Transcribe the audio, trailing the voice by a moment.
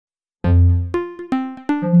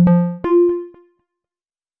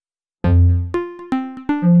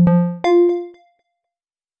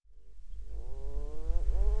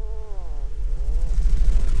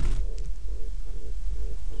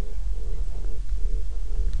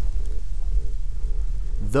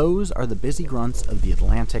Those are the busy grunts of the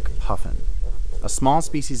Atlantic puffin, a small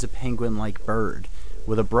species of penguin-like bird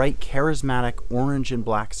with a bright, charismatic orange and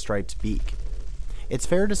black striped beak. It's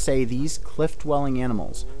fair to say these cliff-dwelling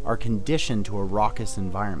animals are conditioned to a raucous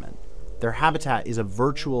environment. Their habitat is a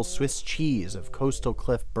virtual Swiss cheese of coastal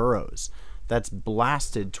cliff burrows that's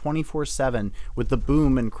blasted 24/7 with the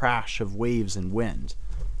boom and crash of waves and wind.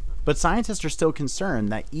 But scientists are still concerned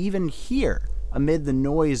that even here, amid the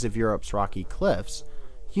noise of Europe's rocky cliffs,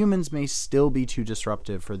 humans may still be too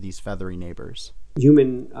disruptive for these feathery neighbors.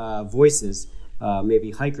 Human voices,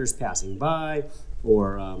 maybe hikers passing by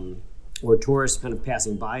or tourists kind of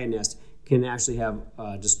passing by a nest, can actually have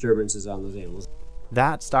disturbances on those animals.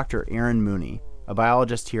 That's Dr. Aran Mooney, a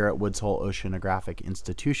biologist here at Woods Hole Oceanographic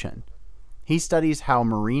Institution. He studies how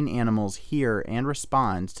marine animals hear and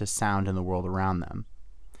respond to sound in the world around them.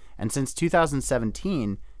 And since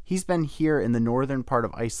 2017, he's been here in the northern part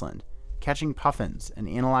of Iceland, catching puffins and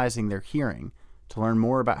analyzing their hearing to learn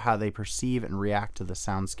more about how they perceive and react to the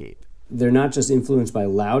soundscape. They're not just influenced by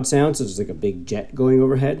loud sounds, such as like a big jet going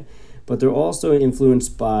overhead, but they're also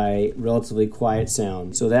influenced by relatively quiet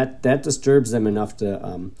sounds. So that disturbs them enough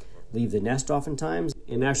to leave the nest oftentimes.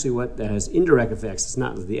 And actually what that has indirect effects, it's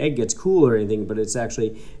not that the egg gets cool or anything, but it's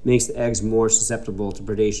actually makes the eggs more susceptible to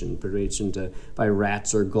predation by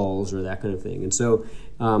rats or gulls or that kind of thing. And so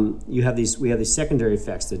we have these secondary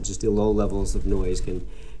effects that just the low levels of noise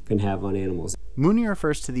can have on animals. Mooney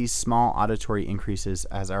refers to these small auditory increases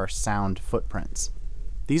as our sound footprints.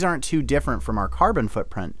 These aren't too different from our carbon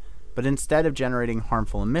footprint, but instead of generating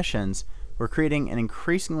harmful emissions, we're creating an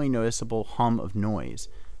increasingly noticeable hum of noise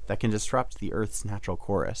that can disrupt the Earth's natural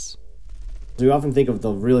chorus. We often think of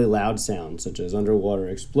the really loud sounds, such as underwater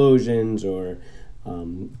explosions or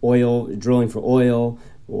drilling for oil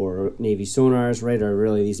or Navy sonars, right, are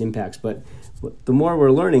really these impacts. But the more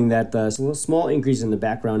we're learning that the small increase in the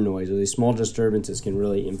background noise or these small disturbances can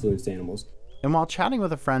really influence animals. And while chatting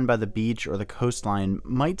with a friend by the beach or the coastline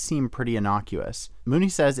might seem pretty innocuous, Mooney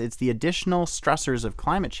says it's the additional stressors of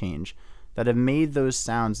climate change that have made those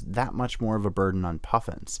sounds that much more of a burden on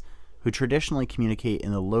puffins, who traditionally communicate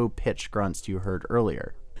in the low-pitched grunts you heard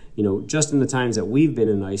earlier. You know, just in the times that we've been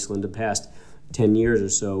in Iceland, the past 10 years or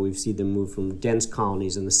so, we've seen them move from dense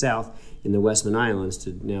colonies in the south, in the Westman Islands,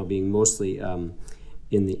 to now being mostly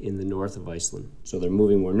in the north of Iceland. So they're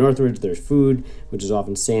moving more northward. There's food, which is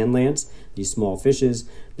often sand lance, these small fishes.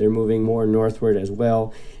 They're moving more northward as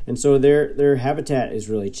well. And so their habitat is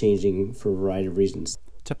really changing for a variety of reasons.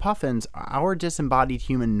 To puffins, our disembodied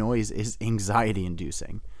human noise is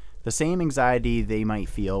anxiety-inducing, the same anxiety they might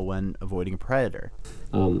feel when avoiding a predator.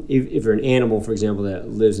 If you're an animal, for example, that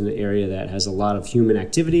lives in an area that has a lot of human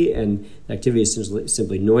activity, and the activity is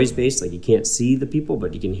simply noise-based, like you can't see the people,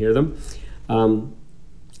 but you can hear them,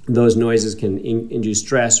 those noises can induce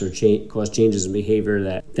stress or cause changes in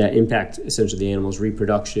behavior that impact essentially the animal's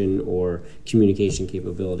reproduction or communication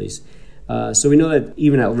capabilities. So we know that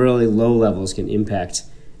even at really low levels can impact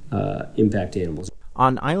animals.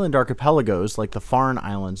 On island archipelagos like the Farne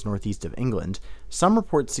Islands northeast of England, some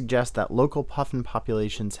reports suggest that local puffin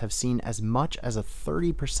populations have seen as much as a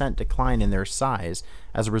 30% decline in their size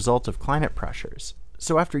as a result of climate pressures.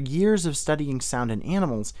 So after years of studying sound in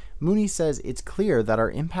animals, Mooney says it's clear that our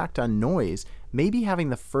impact on noise may be having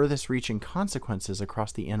the furthest reaching consequences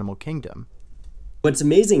across the animal kingdom. What's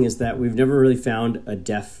amazing is that we've never really found a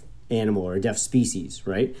deaf animal or a deaf species,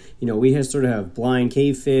 right? You know, we sort of have blind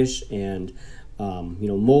cavefish and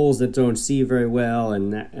moles that don't see very well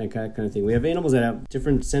and that kind of thing. We have animals that have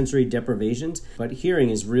different sensory deprivations, but hearing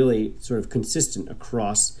is really sort of consistent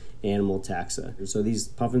across animal taxa. So these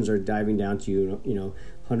puffins are diving down to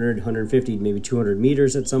 100, 150, maybe 200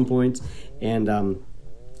 meters at some points, and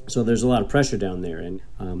so there's a lot of pressure down there.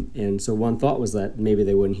 And so one thought was that maybe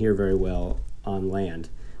they wouldn't hear very well on land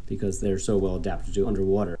because they're so well adapted to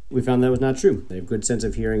underwater. We found that was not true. They have good sense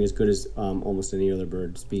of hearing, as good as almost any other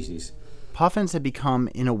bird species. Puffins have become,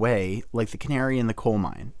 in a way, like the canary in the coal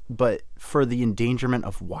mine, but for the endangerment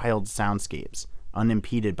of wild soundscapes,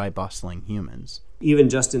 unimpeded by bustling humans. Even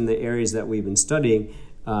just in the areas that we've been studying,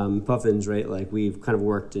 puffins, right, like we've kind of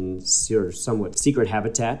worked in sort of somewhat secret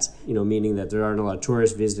habitats, meaning that there aren't a lot of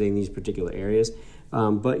tourists visiting these particular areas,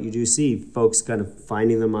 but you do see folks kind of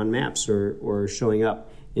finding them on maps or showing up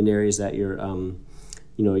in areas that you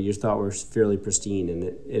thought were fairly pristine, and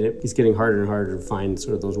it's getting harder and harder to find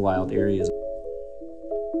sort of those wild areas.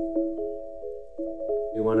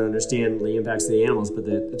 We want to understand the impacts of the animals, but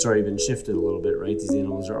it's already been shifted a little bit, right? These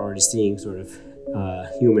animals are already seeing sort of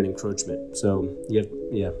human encroachment. So,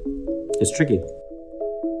 it's tricky.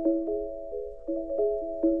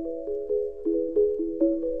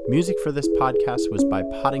 Music for this podcast was by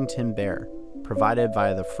Poddington Bear, provided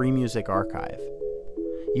via the Free Music Archive.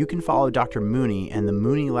 You can follow Dr. Mooney and the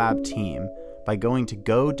Mooney Lab team by going to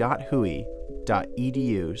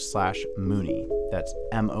go.whoi.edu/Mooney. That's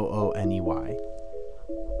Mooney.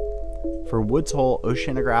 For Woods Hole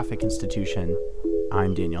Oceanographic Institution,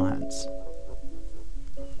 I'm Daniel Hentz.